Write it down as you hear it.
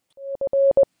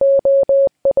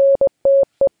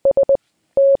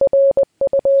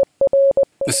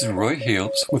This is Roy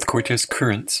Hales with Cortes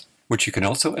Currents, which you can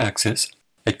also access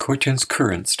at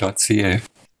cortescurrents.ca.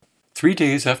 3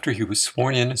 days after he was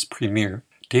sworn in as Premier,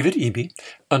 David Eby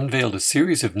unveiled a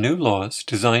series of new laws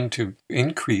designed to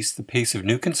increase the pace of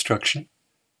new construction,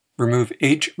 remove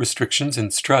age restrictions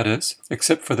in stratas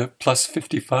except for the plus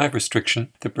 55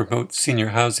 restriction that promotes senior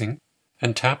housing,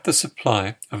 and tap the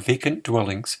supply of vacant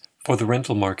dwellings for the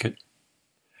rental market.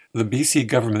 The BC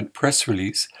government press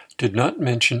release did not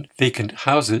mention vacant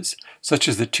houses, such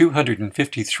as the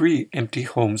 253 empty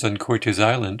homes on Cortes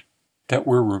Island that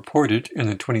were reported in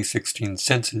the 2016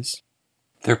 census.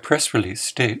 Their press release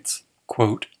states,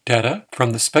 quote, "Data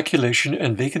from the speculation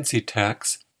and vacancy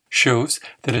tax shows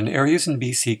that in areas in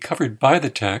BC covered by the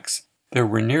tax, there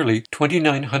were nearly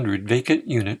 2,900 vacant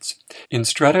units in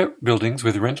strata buildings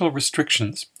with rental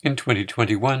restrictions in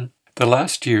 2021. The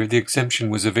last year the exemption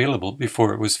was available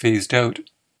before it was phased out.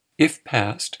 If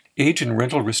passed, age and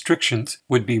rental restrictions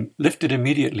would be lifted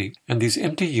immediately and these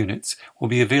empty units will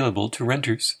be available to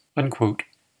renters." Unquote.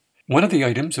 One of the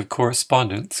items of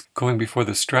correspondence going before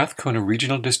the Strathcona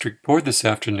Regional District Board this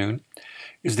afternoon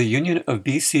is the Union of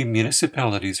BC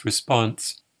Municipalities'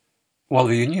 response. While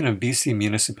the Union of BC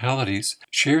Municipalities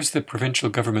shares the provincial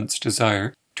government's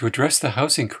desire to address the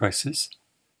housing crisis,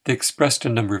 they expressed a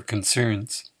number of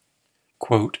concerns.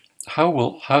 Quote, "How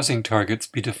will housing targets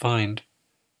be defined?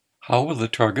 How will the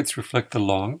targets reflect the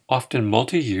long, often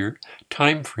multi-year,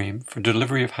 time frame for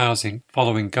delivery of housing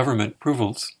following government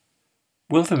approvals?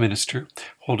 Will the minister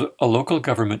hold a local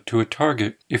government to a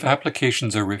target if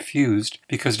applications are refused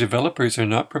because developers are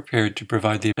not prepared to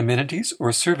provide the amenities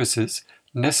or services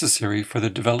necessary for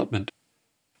the development?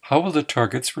 How will the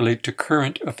targets relate to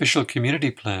current official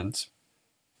community plans,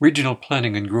 regional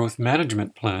planning and growth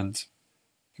management plans,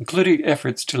 including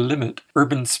efforts to limit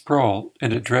urban sprawl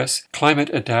and address climate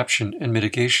adaptation and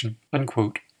mitigation?"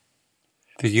 Unquote.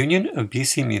 The Union of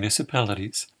BC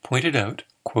Municipalities pointed out,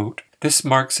 quote, "This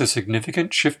marks a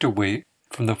significant shift away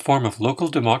from the form of local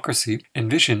democracy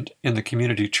envisioned in the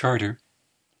Community Charter,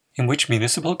 in which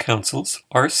municipal councils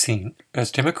are seen as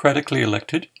democratically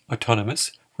elected,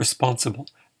 autonomous, responsible,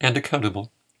 and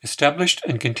accountable, established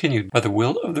and continued by the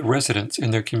will of the residents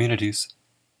in their communities."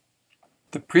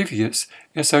 The previous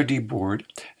SRD board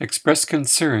expressed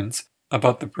concerns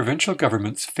about the provincial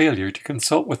government's failure to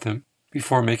consult with them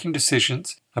before making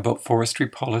decisions about forestry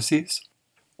policies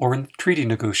or in treaty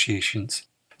negotiations,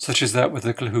 such as that with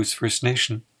the Klahoose First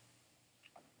Nation.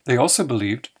 They also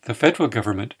believed the federal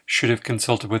government should have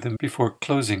consulted with them before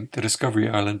closing the Discovery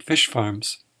Island fish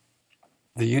farms.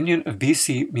 The Union of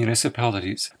BC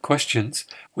Municipalities questions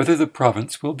whether the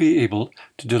province will be able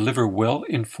to deliver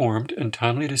well-informed and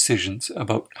timely decisions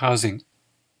about housing.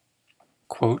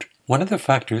 Quote, "One of the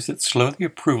factors that slow the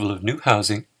approval of new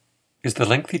housing is the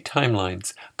lengthy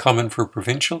timelines common for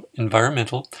provincial,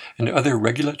 environmental, and other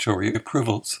regulatory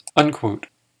approvals." Unquote.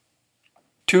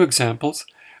 Two examples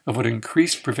of what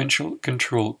increased provincial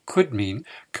control could mean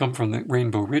come from the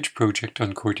Rainbow Ridge project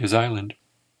on Cortes Island,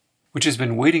 which has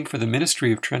been waiting for the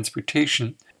Ministry of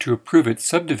Transportation to approve its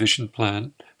subdivision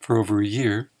plan for over a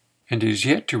year and is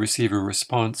yet to receive a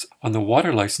response on the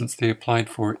water license they applied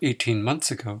for 18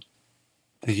 months ago.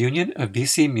 The Union of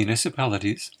BC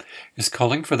Municipalities is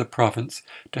calling for the province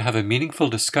to have a meaningful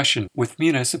discussion with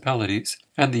municipalities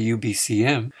and the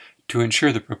UBCM to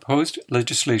ensure the proposed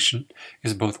legislation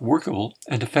is both workable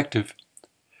and effective.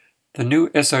 The new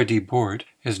SRD board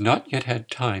has not yet had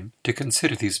time to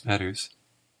consider these matters.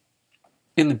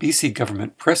 In the BC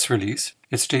government press release,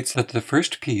 it states that the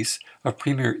first piece of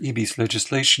Premier Eby's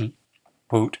legislation,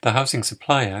 quote, "the Housing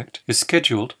Supply Act, is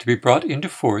scheduled to be brought into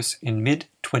force in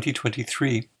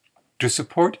mid-2023. To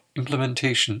support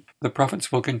implementation, the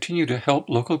province will continue to help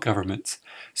local governments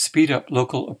speed up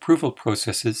local approval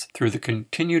processes through the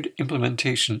continued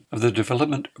implementation of the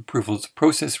Development Approvals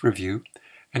Process Review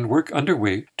and work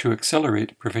underway to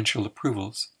accelerate provincial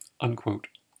approvals." Unquote.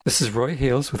 This is Roy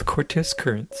Hales with Cortes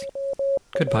Currents.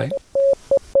 Goodbye.